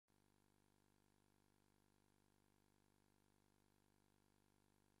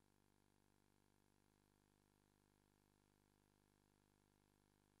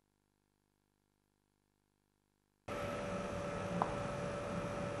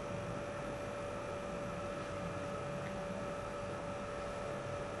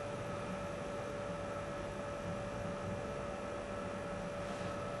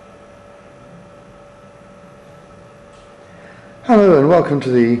Hello and welcome to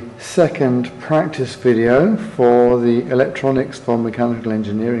the second practice video for the Electronics for Mechanical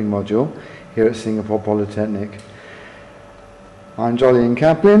Engineering module here at Singapore Polytechnic. I'm Jolyon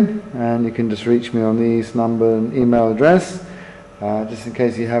Kaplan, and you can just reach me on these number and email address just in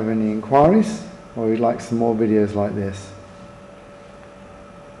case you have any inquiries or you'd like some more videos like this.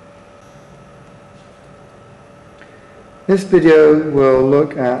 This video will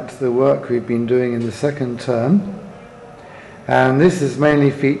look at the work we've been doing in the second term. And this is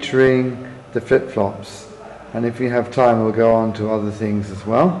mainly featuring the flip-flops, and if you have time we'll go on to other things as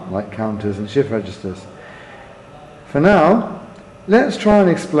well, like counters and shift registers. For now, let's try and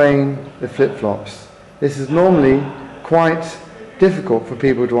explain the flip-flops. This is normally quite difficult for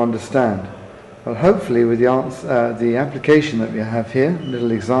people to understand, but hopefully with the application that we have here, a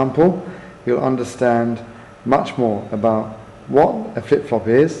little example, you'll understand much more about what a flip-flop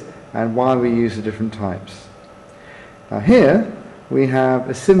is and why we use the different types. Now here we have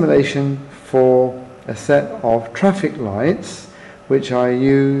a simulation for a set of traffic lights which are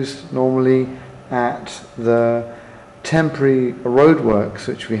used normally at the temporary roadworks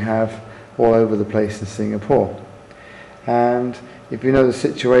which we have all over the place in Singapore. And if you know the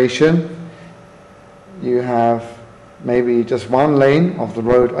situation, you have maybe just one lane of the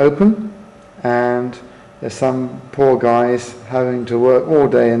road open and there's some poor guys having to work all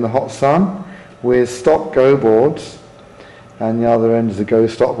day in the hot sun with stop-go boards, and the other end is a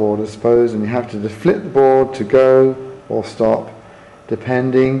go-stop board, I suppose, and you have to just flip the board to go or stop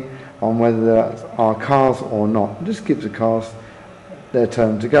depending on whether there are cars or not. It just gives the cars their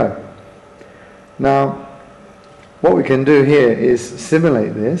turn to go. Now what we can do here is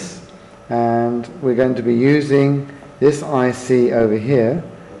simulate this, and we're going to be using this IC over here,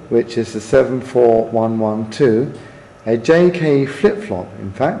 which is the 74112, a JK flip-flop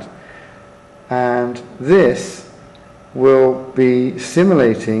in fact, and this will be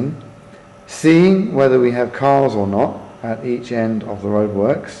simulating seeing whether we have cars or not at each end of the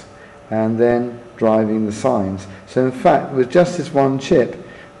roadworks and then driving the signs. So in fact with just this one chip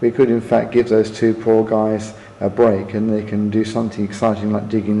we could in fact give those two poor guys a break and they can do something exciting like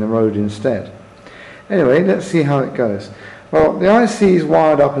digging the road instead. Anyway, let's see how it goes. Well, the IC is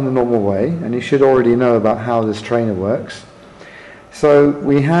wired up in the normal way, and you should already know about how this trainer works. So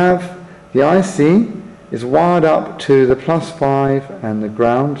we have the IC is wired up to the +5 and the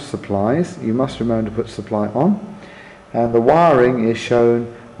ground supplies. You must remember to put supply on. And the wiring is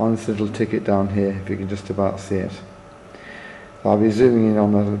shown on this little ticket down here, if you can just about see it. I'll be zooming in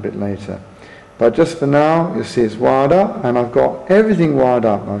on that a little bit later. But just for now, you'll see it's wired up, and I've got everything wired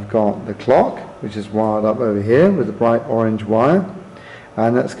up. I've got the clock, which is wired up over here with a bright orange wire,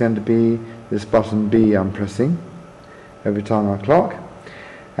 and that's going to be this button B I'm pressing every time I clock.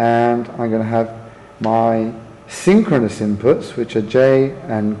 And I'm going to have my synchronous inputs, which are J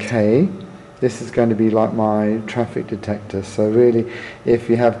and K. This is going to be like my traffic detector. So really, if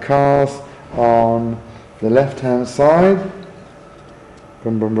you have cars on the left-hand side,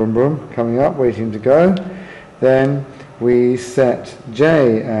 boom, boom, boom, boom, coming up, waiting to go, then we set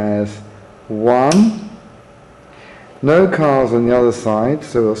J as 1. No cars on the other side,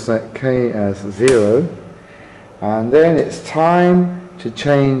 so we'll set K as 0. And then it's time to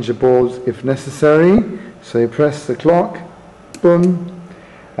change the boards if necessary. So you press the clock, boom,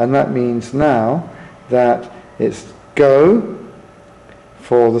 and that means now that it's go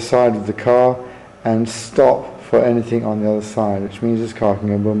for the side of the car and stop for anything on the other side, which means this car can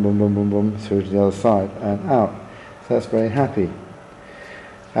go boom, boom, boom, boom, boom through to the other side and out. So that's very happy.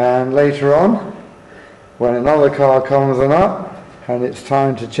 And later on, when another car comes on up and it's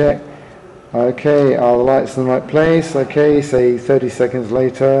time to check, okay, are the lights in the right place? Okay, say 30 seconds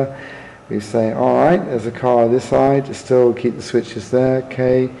later, we say, alright, there's a car on this side, still keep the switches there,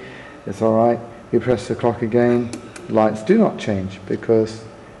 okay, it's alright. We press the clock again, lights do not change because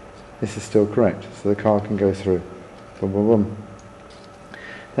this is still correct, so the car can go through. Boom, boom, boom.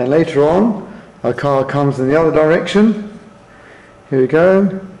 Then later on, a car comes in the other direction. Here we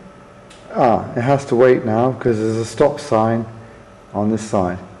go. It has to wait now because there's a stop sign on this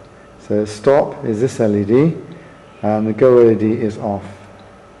side. So stop is this LED, and the go LED is off.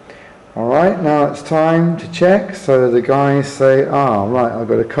 Alright, now it's time to check. So the guys say, right, I've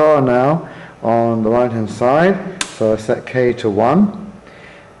got a car now on the right hand side, so I set K to 1,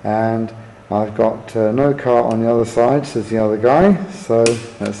 and I've got no car on the other side, says the other guy, so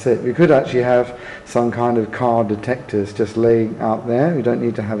that's it. We could actually have some kind of car detectors just laying out there. We don't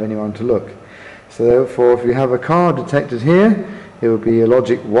need to have anyone to look. So therefore, if you have a car detected here, it will be a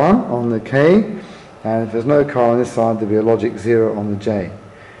logic 1 on the K, and if there's no car on this side, there'll be a logic 0 on the J.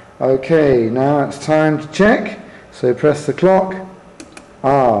 Okay, now it's time to check. So press the clock.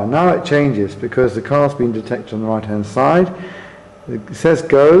 Now it changes because the car's been detected on the right hand side. It says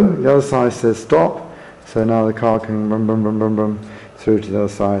go, the other side says stop. So now the car can brum brum brum brum brum through to the other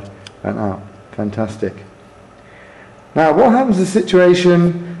side and out. Fantastic. Now what happens in the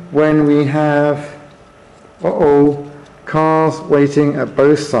situation when we have cars waiting at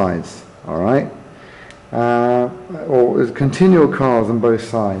both sides, alright? Or continual cars on both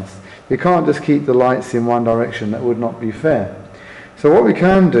sides. You can't just keep the lights in one direction, that would not be fair. So what we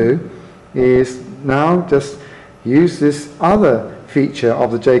can do is now just use this other feature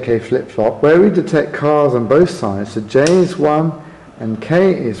of the JK flip-flop where we detect cars on both sides. So J is 1 and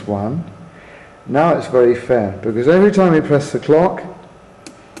K is 1. Now it's very fair because every time we press the clock,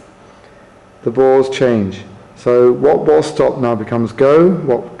 the balls change. So what was stop now becomes go,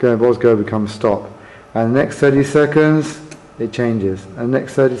 what was go becomes stop. And the next 30 seconds, it changes. And the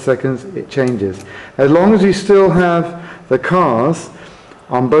next 30 seconds, it changes. As long as you still have the cars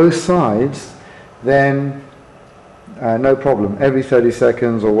on both sides, then no problem. Every 30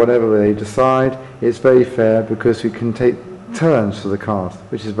 seconds or whatever they decide, it's very fair because we can take turns for the cars,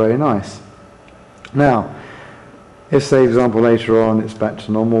 which is very nice. Now, if say for example later on it's back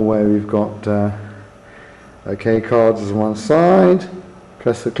to normal where we've got cards on one side,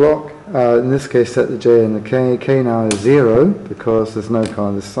 press the clock, in this case set the J and the K, K now is 0 because there's no car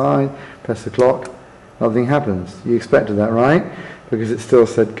on this side, press the clock, nothing happens. You expected that, right? Because it still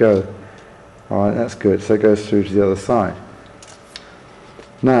said go. Alright, that's good, so it goes through to the other side.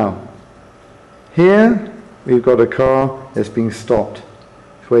 Now, here we've got a car that's being stopped.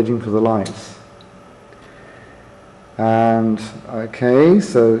 It's waiting for the lights. And, okay,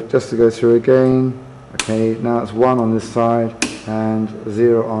 so just to go through again, okay, now it's 1 on this side and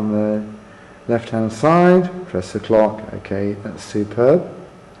 0 on the left-hand side. Press the clock, okay, that's superb.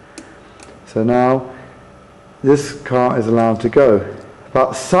 So now, this car is allowed to go.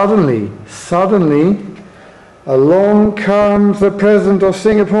 But suddenly, along comes the President of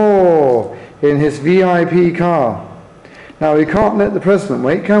Singapore in his VIP car. Now, we can't let the President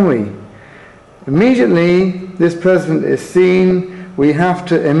wait, can we? Immediately, this President is seen, we have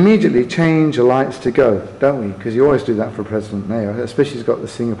to immediately change the lights to go, don't we? Because you always do that for a President now, especially he's got the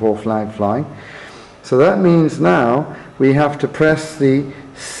Singapore flag flying. So that means now we have to press the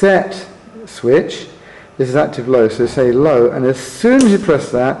set switch. This is active low, so say low, and as soon as you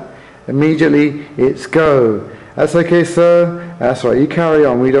press that, immediately it's go. That's okay, sir? That's right, you carry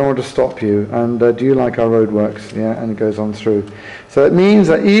on, we don't want to stop you. And do you like our roadworks? Yeah, and it goes on through. So it means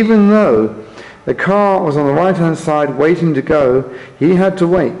that even though the car was on the right-hand side waiting to go, he had to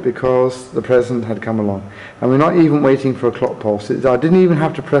wait because the President had come along. And we're not even waiting for a clock pulse. I didn't even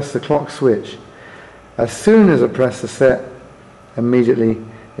have to press the clock switch. As soon as I press the set, immediately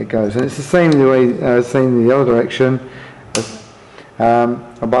it goes. And it's the same the way, same in the other direction.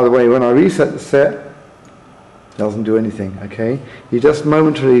 And by the way, when I reset the set, it doesn't do anything, okay? You just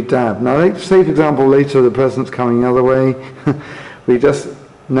momentarily dab. Now, say for example, later the President's coming the other way, we just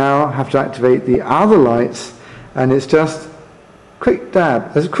now have to activate the other lights, and it's just quick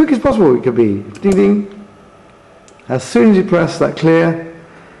dab, as quick as possible it could be. Ding ding. As soon as you press that clear,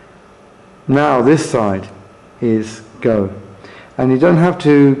 now this side is go. And you don't have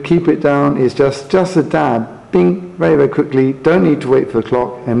to keep it down, it's just a dab, bing, very, very quickly, don't need to wait for the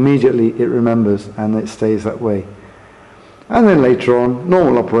clock, immediately it remembers and it stays that way. And then later on,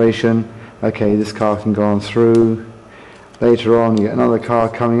 normal operation, okay, this car can go on through. Later on you get another car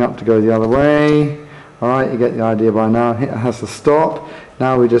coming up to go the other way. Alright, you get the idea by now, it has to stop.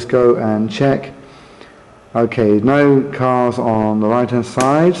 Now we just go and check. Okay, no cars on the right hand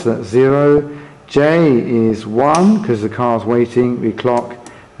side, so that's 0. J is 1 because the car's waiting, we clock,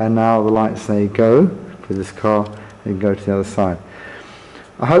 and now the lights say go for this car and go to the other side.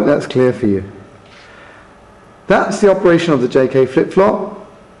 I hope that's clear for you. That's the operation of the JK flip-flop.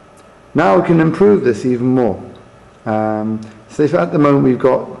 Now we can improve this even more. So if at the moment we've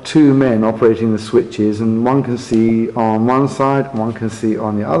got 2 men operating the switches and one can see on one side and one can see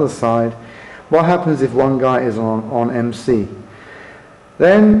on the other side, what happens if one guy is on MC?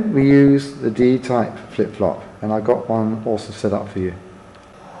 Then we use the D-type flip-flop, and I've got one also set up for you.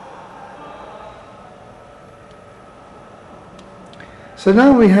 So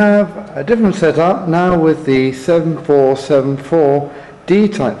now we have a different setup, now with the 7474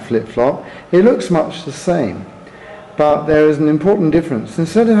 D-type flip-flop. It looks much the same, but there is an important difference.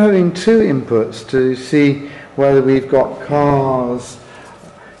 Instead of having 2 inputs to see whether we've got cars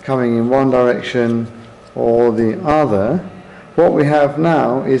coming in one direction or the other, what we have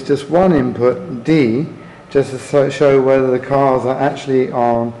now is just one input, D, just to show whether the cars are actually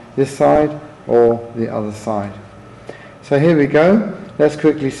on this side or the other side. So here we go. Let's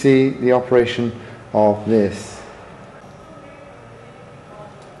quickly see the operation of this.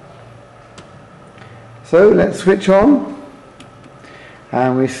 So let's switch on,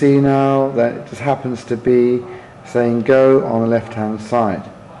 and we see now that it just happens to be saying go on the left hand side.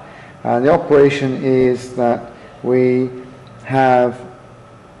 And the operation is that we have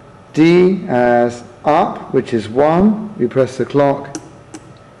D as up, which is 1, we press the clock,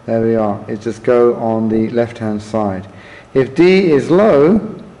 there we are, it just go on the left hand side. If D is low,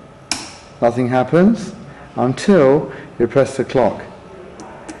 nothing happens until you press the clock,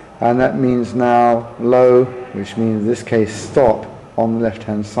 and that means now low, which means in this case stop on the left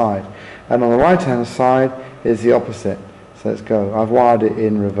hand side, and on the right hand side is the opposite. So let's go. I've wired it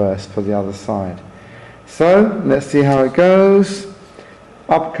in reverse for the other side. So let's see how it goes.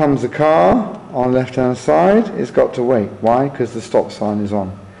 Up comes the car on the left hand side. It's got to wait. Why? Because the stop sign is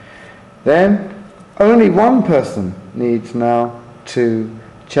on. Then only one person needs now to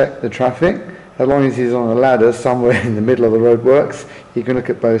check the traffic. As long as he's on a ladder somewhere in the middle of the roadworks, he can look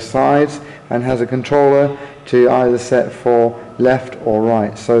at both sides and has a controller to either set for left or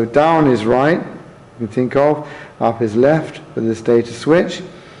right. So down is right, you can think of, up is left with this data switch.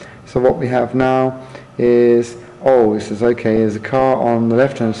 So what we have now is, it says okay, there's a car on the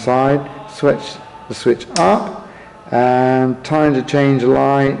left hand side, switch the switch up, and time to change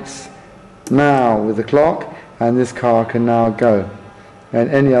lights now with the clock, and this car can now go, and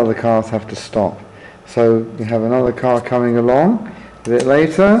any other cars have to stop. So you have another car coming along a bit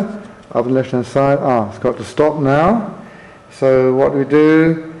later, up on the left hand side, it's got to stop now. So what do we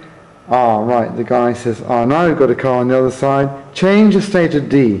do? Right, the guy says, now we've got a car on the other side, change the state of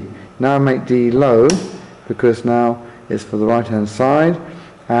D. Now make D low, because now it's for the right hand side,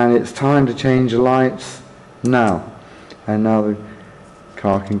 and it's time to change the lights now. And now the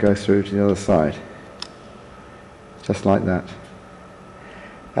car can go through to the other side. Just like that.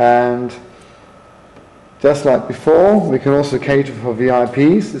 And just like before, we can also cater for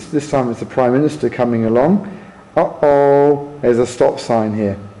VIPs. This time it's the Prime Minister coming along. There's a stop sign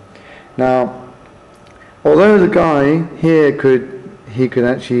here. Now, although the guy here could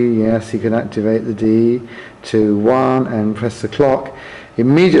activate the D to 1 and press the clock,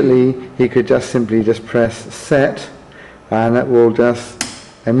 immediately he could simply press set, and that will just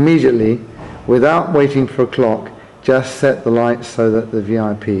immediately, without waiting for a clock, just set the lights so that the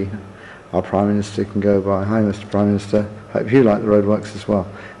VIP, our Prime Minister, can go by. Hi Mr. Prime Minister, hope you like the roadworks as well,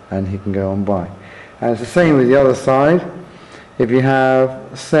 and he can go on by. And it's the same with the other side. If you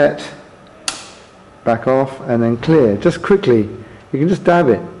have set, back off, and then clear, just quickly, you can just dab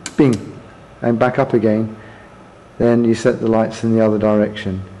it, bing, and back up again, then you set the lights in the other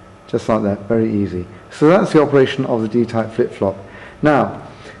direction, just like that, very easy. So that's the operation of the D-type flip-flop. Now,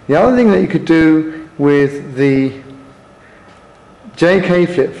 the other thing that you could do with the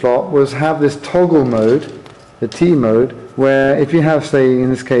JK flip-flop was have this toggle mode, the T mode, where if you have, say, in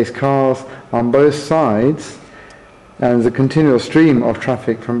this case, cars on both sides, and there's a continual stream of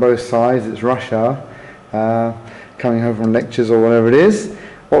traffic from both sides, it's rush hour, coming home from lectures or whatever it is,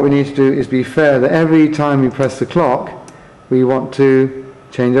 what we need to do is be fair that every time you press the clock, we want to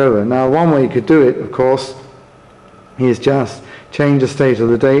change over. Now, one way you could do it, of course, is just change the state of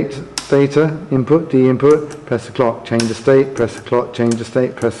the data input, D input, press the clock, change the state, press the clock, change the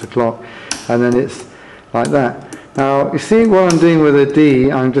state, press the clock, and then it's like that. Now, you see what I'm doing with a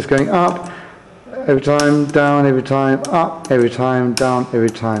D, I'm just going up every time, down every time, up every time, down every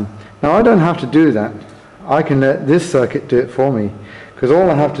time. Now, I don't have to do that. I can let this circuit do it for me, because all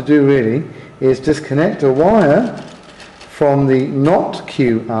I have to do really is disconnect a wire from the NOT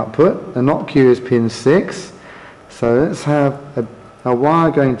Q output. The NOT Q is pin 6. So let's have a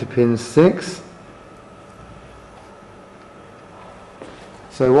wire going to pin 6.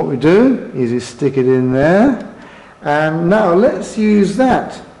 So what we do is we stick it in there, and now let's use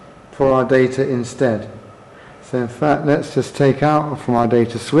that for our data instead. So in fact, let's just take out from our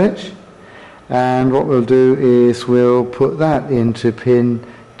data switch, and what we'll do is we'll put that into pin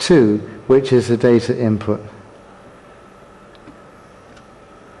 2, which is the data input.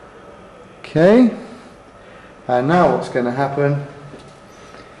 Okay, and now what's going to happen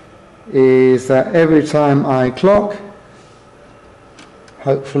is that every time I clock,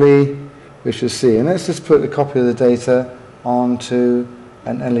 hopefully we should see. And let's just put a copy of the data onto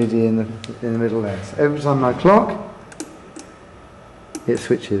an LED in the middle there. So every time I clock, it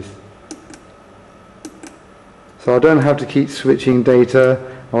switches. So I don't have to keep switching data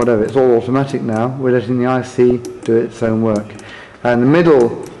or whatever. It's all automatic now. We're letting the IC do its own work. And the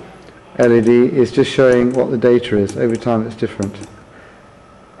middle LED is just showing what the data is every time it's different.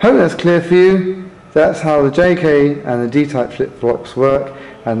 Hope that's clear for you. that's how the JK and the D-type flip-flops work.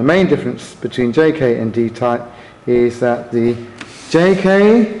 And the main difference between JK and D-type is that the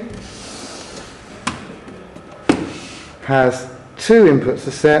JK has 2 inputs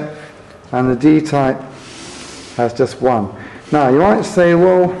to set and the D-type has just 1. Now you might say,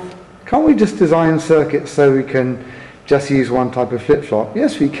 well, can't we just design circuits so we can just use one type of flip-flop?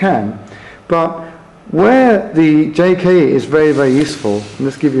 Yes, we can, but where the JK is very, very useful, and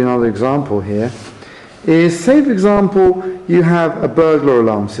let's give you another example here, is, say for example, you have a burglar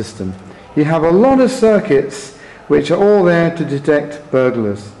alarm system. You have a lot of circuits which are all there to detect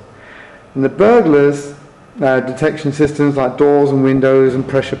burglars. And the burglars detection systems like doors and windows and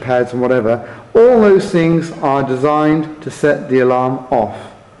pressure pads and whatever, all those things are designed to set the alarm off.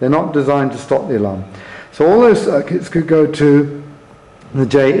 They're not designed to stop the alarm. So all those circuits could go to the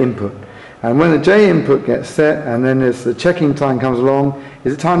J input. And when the J input gets set and then as the checking time comes along,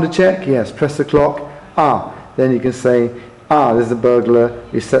 is it time to check? Yes, press the clock. Then you can say, there's a burglar,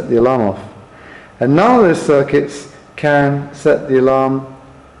 you set the alarm off. And none of those circuits can set the alarm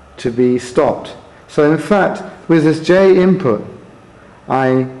to be stopped. So in fact, with this J input,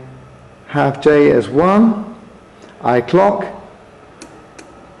 I have J as 1, I clock,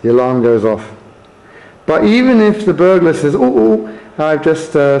 the alarm goes off. But even if the burglar says, I've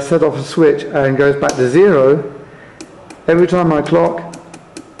just set off a switch and goes back to 0, every time I clock,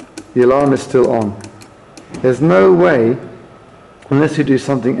 the alarm is still on. There's no way, unless we do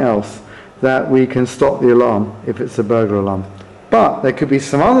something else, that we can stop the alarm if it's a burglar alarm. But there could be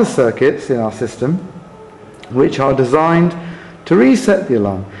some other circuits in our system which are designed to reset the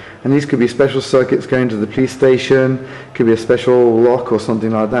alarm. And these could be special circuits going to the police station, could be a special lock or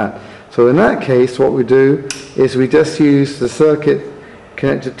something like that. So in that case, what we do is we just use the circuit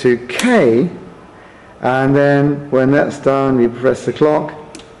connected to K, and then when that's done, we press the clock.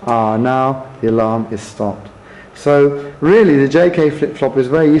 Now the alarm is stopped. So really the JK flip-flop is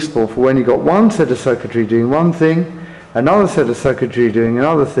very useful for when you've got one set of circuitry doing one thing, another set of circuitry doing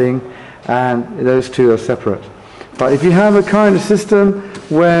another thing, and those two are separate. But if you have a kind of system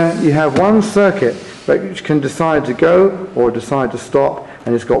where you have one circuit which can decide to go or decide to stop,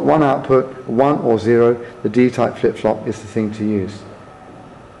 and it's got one output, 1 or 0, the D-type flip-flop is the thing to use.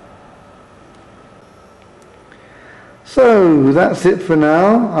 So that's it for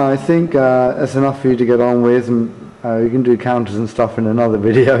now. I think that's enough for you to get on with, and you can do counters and stuff in another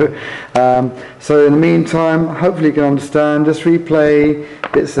video. So in the meantime, hopefully you can understand. Just replay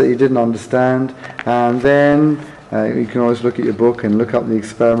bits that you didn't understand, and then you can always look at your book and look up the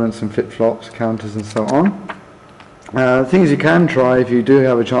experiments and flip-flops, counters and so on. Things you can try if you do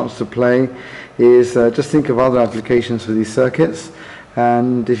have a chance to play is just think of other applications for these circuits,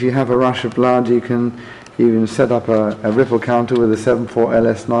 and if you have a rush of blood, you can even set up a ripple counter with a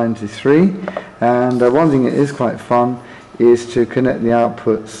 74LS93, and one thing that is quite fun is to connect the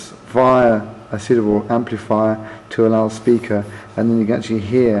outputs via a suitable amplifier to a loudspeaker, and then you can actually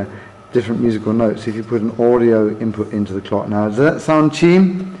hear different musical notes if you put an audio input into the clock. Now, does that sound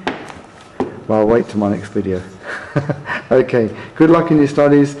cheap? Well, wait till my next video. Okay, good luck in your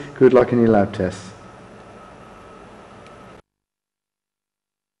studies, good luck in your lab tests.